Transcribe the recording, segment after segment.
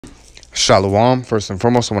Shalom. First and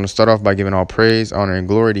foremost, I want to start off by giving all praise, honor, and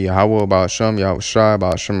glory to Yahweh, PaLaLYaM, Yahweh Shai,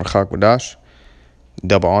 PaLaLYaM, Rachak.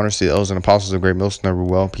 Double honors to the elders and apostles of Great Millstone, never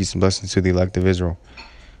well. Peace and blessings to the elect of Israel.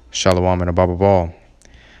 Shalom and a Baba Ball.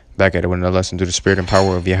 Back at it with another lesson through the spirit and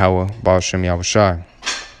power of Yahweh, PaLaLYaM, Yahweh Shai.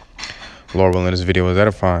 Lord willing, this video is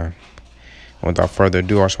edifying. Without further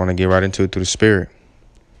ado, I just want to get right into it through the spirit.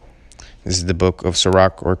 This is the book of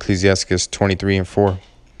Sirach, or Ecclesiastes 23 and 4.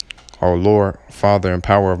 O Lord, Father and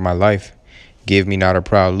power of my life, give me not a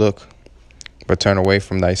proud look, but turn away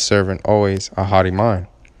from thy servant always a haughty mind.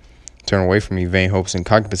 Turn away from me vain hopes and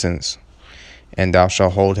concupiscence, and thou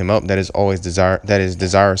shalt hold him up that is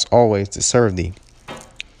desirous always to serve thee.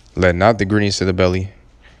 Let not the greediness of the belly,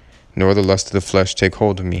 nor the lust of the flesh take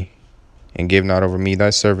hold of me, and give not over me thy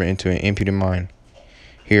servant into an impudent mind.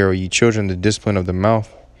 Hear, O ye children, the discipline of the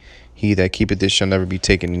mouth. He that keepeth this shall never be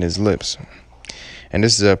taken in his lips. And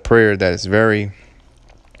this is a prayer that is very,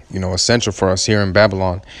 essential for us here in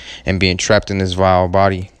Babylon and being trapped in this vile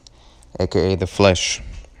body, aka the flesh.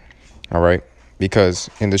 All right. Because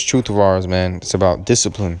in this truth of ours, man, it's about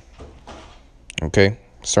discipline. Okay.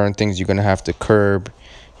 Certain things you're going to have to curb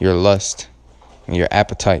your lust and your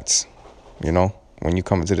appetites. When you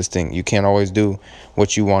come into this thing, you can't always do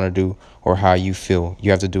what you want to do or how you feel.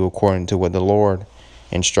 You have to do according to what the Lord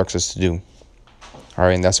instructs us to do. All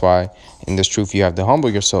right. And that's why in this truth, you have to humble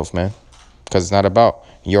yourself, man, because it's not about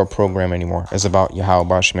your program anymore. It's about Yahweh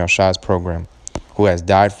PaLaLYaM Shai's program, who has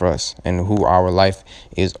died for us and who our life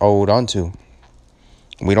is owed unto.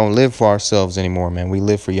 We don't live for ourselves anymore, man. We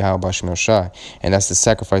live for Yahweh PaLaLYaM Shai. And that's the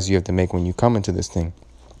sacrifice you have to make when you come into this thing.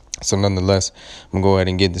 So nonetheless, I'm going to go ahead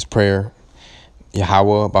and get this prayer.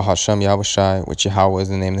 Yahweh PaLaLYaM Yahweh Shai, which Yahweh is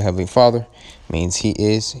the name of the Heavenly Father, means He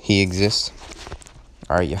is, He exists.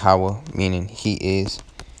 All right, Yahweh, meaning He is,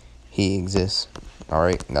 He exists. All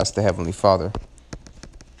right, and that's the Heavenly Father.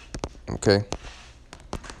 Okay.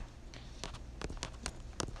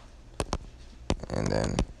 And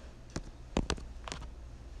then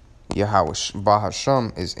Yahweh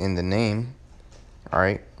PaLaLYaM is in the name. All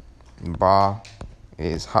right. Ba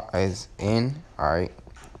is in. All right.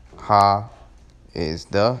 Ha is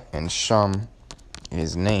the, and Sham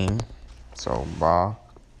is name. So Ba,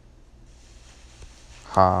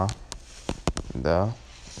 Ha, the,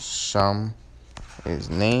 Sham is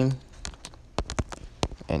name.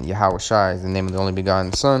 And Yahweh Shai is the name of the only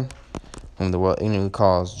begotten Son, whom the world ignorantly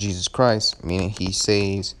calls Jesus Christ, meaning He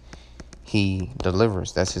saves, He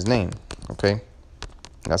delivers. That's His name. Okay.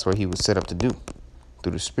 That's what He was set up to do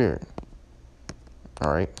through the Spirit.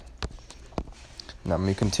 All right. Now let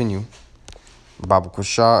me continue. Baba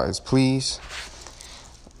Kusha is please.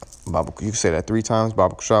 You can say that 3 times.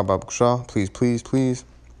 Baba Kusha, please, please, please.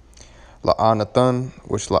 La'a Nathan,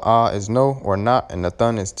 which La'a is no or not, and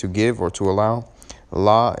Nathan is to give or to allow.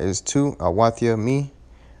 La is to, Awathia, me.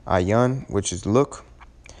 Ayan, which is look.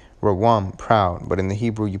 Rawam, proud. But in the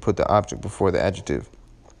Hebrew, you put the object before the adjective,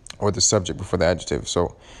 or the subject before the adjective.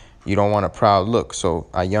 So you don't want a proud look. So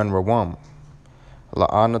Ayan Rawam.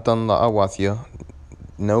 La'a Nathan La'awathia,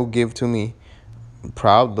 no give to me.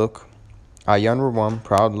 Proud look. Ayan Rawam,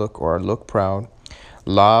 proud look or look proud.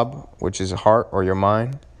 Lab, which is heart or your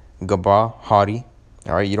mind. Gaba, haughty.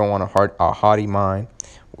 All right, you don't want a haughty mind,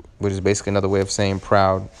 which is basically another way of saying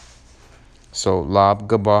proud. So lab,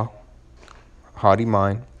 gaba, haughty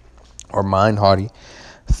mind, or mind haughty.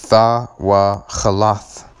 Tha wa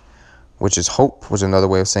khalath, which is hope, which is another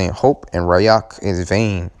way of saying hope. And rayak is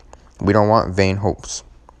vain. We don't want vain hopes.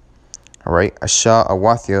 All right, Asha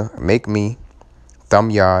awathia, make me.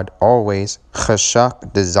 Thamyad, always.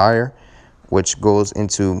 Khashak, desire, which goes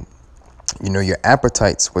into, your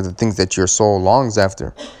appetites, with the things that your soul longs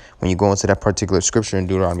after. When you go into that particular scripture in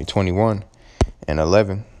Deuteronomy 21 and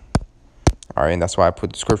 11. All right, and that's why I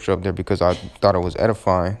put the scripture up there, because I thought it was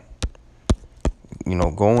edifying,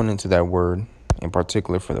 going into that word, in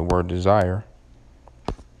particular for the word desire.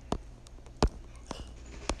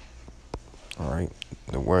 All right,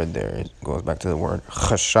 the word there, it goes back to the word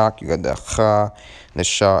chashak. You got the cha, the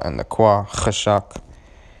sha, and the kwa. Chashak.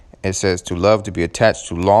 It says to love, to be attached,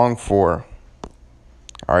 to long for.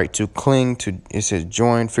 All right, to cling to. It says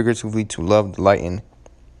join, figuratively, to love, delight in,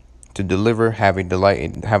 to deliver, have a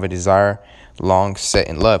delight, have a desire, long set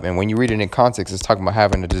in love. And when you read it in context, it's talking about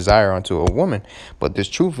having a desire unto a woman. But this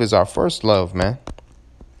truth is our first love, man.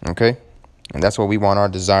 Okay. And that's what we want our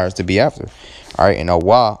desires to be after. All right. And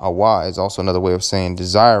awa is also another way of saying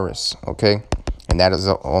desirous. Okay. And that is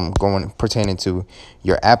pertaining to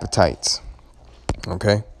your appetites.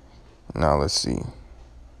 Okay. Now let's see.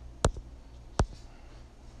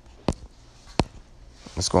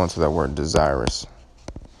 Let's go into that word desirous.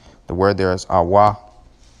 The word there is awa.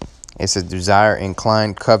 It says desire,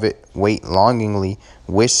 incline, covet, wait, longingly,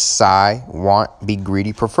 wish, sigh, want, be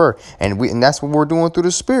greedy, prefer. And that's what we're doing through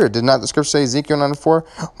the Spirit. Did not the scripture say, Ezekiel 94,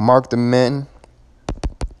 mark the men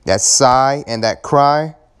that sigh and that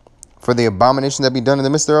cry for the abomination that be done in the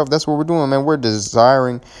midst thereof? That's what we're doing, man. We're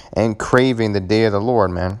desiring and craving the day of the Lord,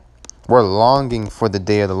 man. We're longing for the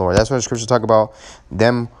day of the Lord. That's what the scripture talk about,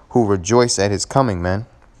 them who rejoice at his coming, man,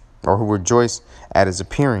 or who rejoice at his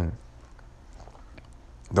appearing.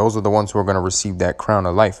 Those are the ones who are going to receive that crown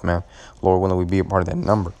of life, man. Lord willing, we be a part of that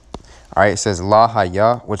number. All right, it says La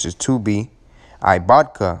Haya, which is to be,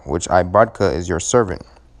 Ibadka, which Ibadka is your servant.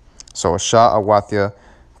 So Asha Awathya,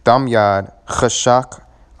 Tamyad, Chashak,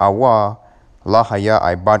 Awa, La Haya,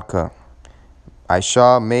 Ibadka. I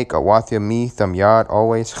shall make Awathya me, Tamyad,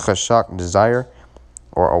 always, Chashak, desire,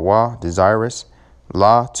 or Awa, desirous.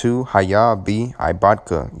 La to Haya be,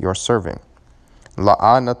 Ibadka, your servant.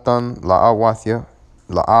 La'a Nathan, La'a Wathya.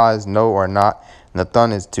 La'a is no or not.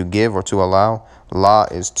 Nathan is to give or to allow. La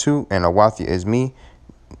is to, and Awathya is me.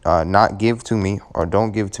 Not give to me or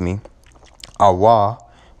don't give to me. Awa,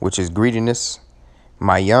 which is greediness.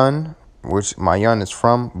 Mayan, which Mayan is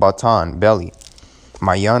from. Batan, belly.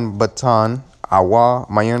 Mayan Batan. Awa,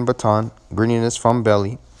 Mayan Batan, greediness from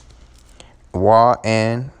belly. Wa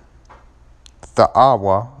and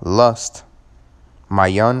Tha'awa, lust.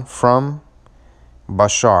 Mayan from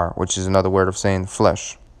Bashar, which is another word of saying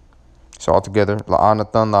flesh. So altogether,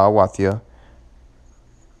 La'anatan La'awathya,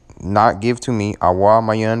 not give to me. Awa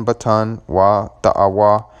Mayan Batan, Wa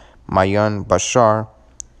Ta'awa Mayan Bashar,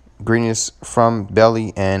 greediness from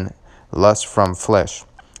belly and lust from flesh.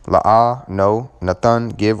 La'a, no. Nathan,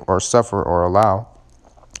 give or suffer or allow.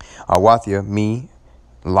 Awathya, me.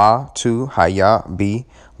 La, to. Haya, be.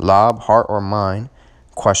 Lab, heart or mind.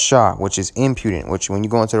 Kwasha, which is impudent, which when you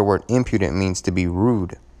go into the word impudent means to be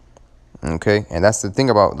rude. Okay, and that's the thing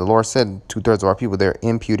about the Lord said 2/3 of our people, they're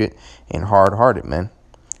impudent and hard-hearted, man.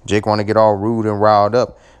 Jake want to get all rude and riled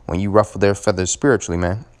up when you ruffle their feathers spiritually,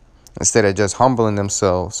 man. Instead of just humbling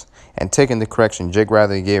themselves and taking the correction, Jake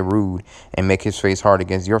rather get rude and make his face hard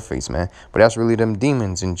against your face, man. But that's really them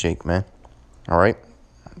demons in Jake, man. All right,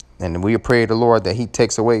 and we pray to the Lord that he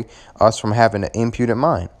takes away us from having an impudent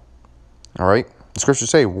mind. All right. The scriptures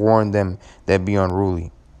say, warn them that be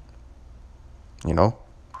unruly. You know,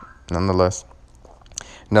 nonetheless.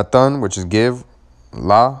 Nathan, which is give.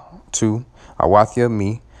 La, to. Awathya,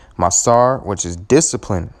 me. Masar, which is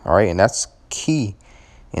discipline. All right, and that's key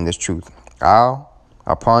in this truth. Al,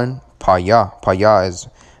 upon. Paya. Paya is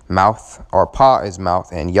mouth, or pa is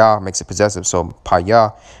mouth, and ya makes it possessive. So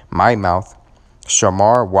paya, my mouth.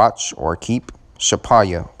 Shamar, watch or keep.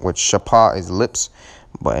 Shapaya, which shapa is lips,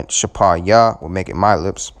 but shapaya will make it my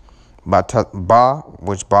lips. Ba,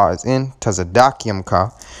 which ba is in. Tazadakium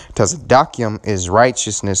ka. Tazadakium is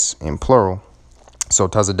righteousness in plural. So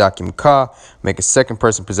tazadakium ka make a second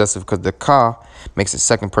person possessive because the ka makes it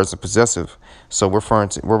second person possessive. So we're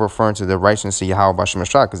referring to the righteousness of Yahweh Bashim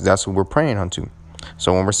Shai because that's who we're praying unto.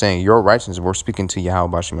 So when we're saying your righteousness, we're speaking to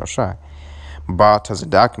Yahweh Bashim Shai. Ba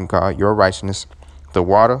tazadakium ka, your righteousness. The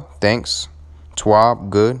water, thanks. Twab,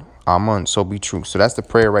 good. Amun, so be true. So that's the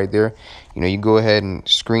prayer right there. You know, you go ahead and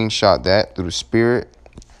screenshot that through the Spirit.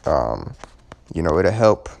 You know, it'll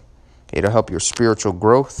help your spiritual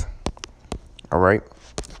growth. All right.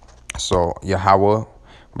 So Yahweh,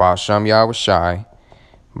 Ba'asham Yahweh Shai,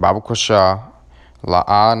 Baba Kwasha,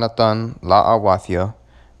 La'a Nathan, La'a Wathya,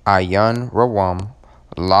 Ayan Rawam,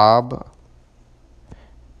 Lab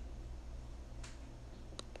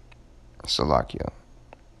Salakia.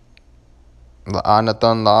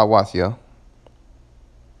 La'anatan la'awathya.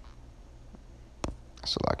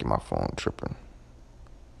 Salakia, my phone tripping.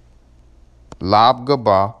 Lab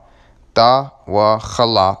gaba ta wa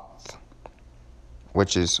khalat,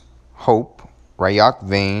 which is hope. Rayak,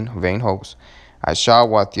 vain hopes. Aisha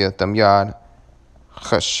wathya tamyad.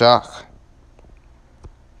 Khashak.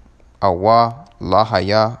 Awa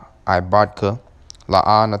lahaya ibadka.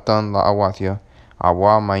 La'anatan la'awathya.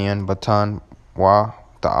 Awa mayan batan wa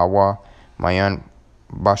ta'awa Mayan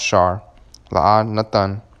Bashar, La'a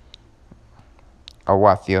Nathan,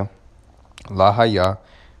 Awathya, Lahaya,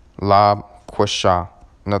 La Kwasha,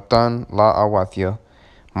 Nathan, La Awathya,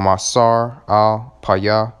 Masar, Al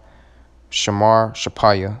Paya, Shamar,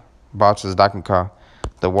 Shapaya, Bautas Dakinka,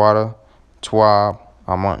 the water, Twab,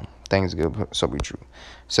 Aman. Things good, so be true.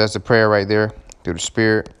 So that's the prayer right there through the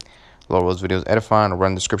Spirit. Lord, those videos edifying. I'll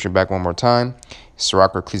run the scripture back one more time.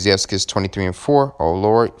 Sirach, Ecclesiastes 23:4. O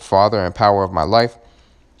Lord, Father and power of my life,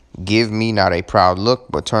 give me not a proud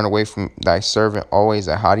look, but turn away from thy servant always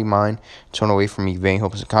a haughty mind. Turn away from me vain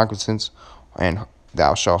hopes and concupiscence, and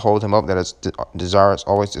Thou shalt hold him up that is desirous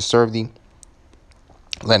always to serve thee.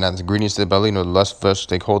 Let not the greediness of the belly nor the lust of flesh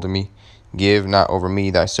take hold of me. Give not over me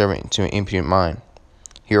thy servant to an impudent mind.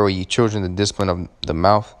 Hear, O ye children, the discipline of the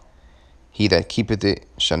mouth. He that keepeth it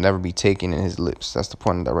shall never be taken in his lips. That's the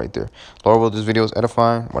point of that right there. Lord, will this video is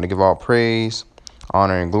edifying. I want to give all praise,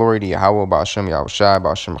 honor, and glory to Yahweh, Ba'ashem, Yahushai,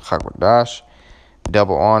 Ba'ashem, Chak.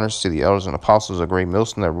 Double honors to the elders and apostles of great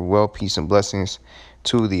millstone that rule well. Peace and blessings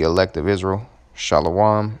to the elect of Israel.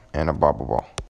 Shalom and Abababal.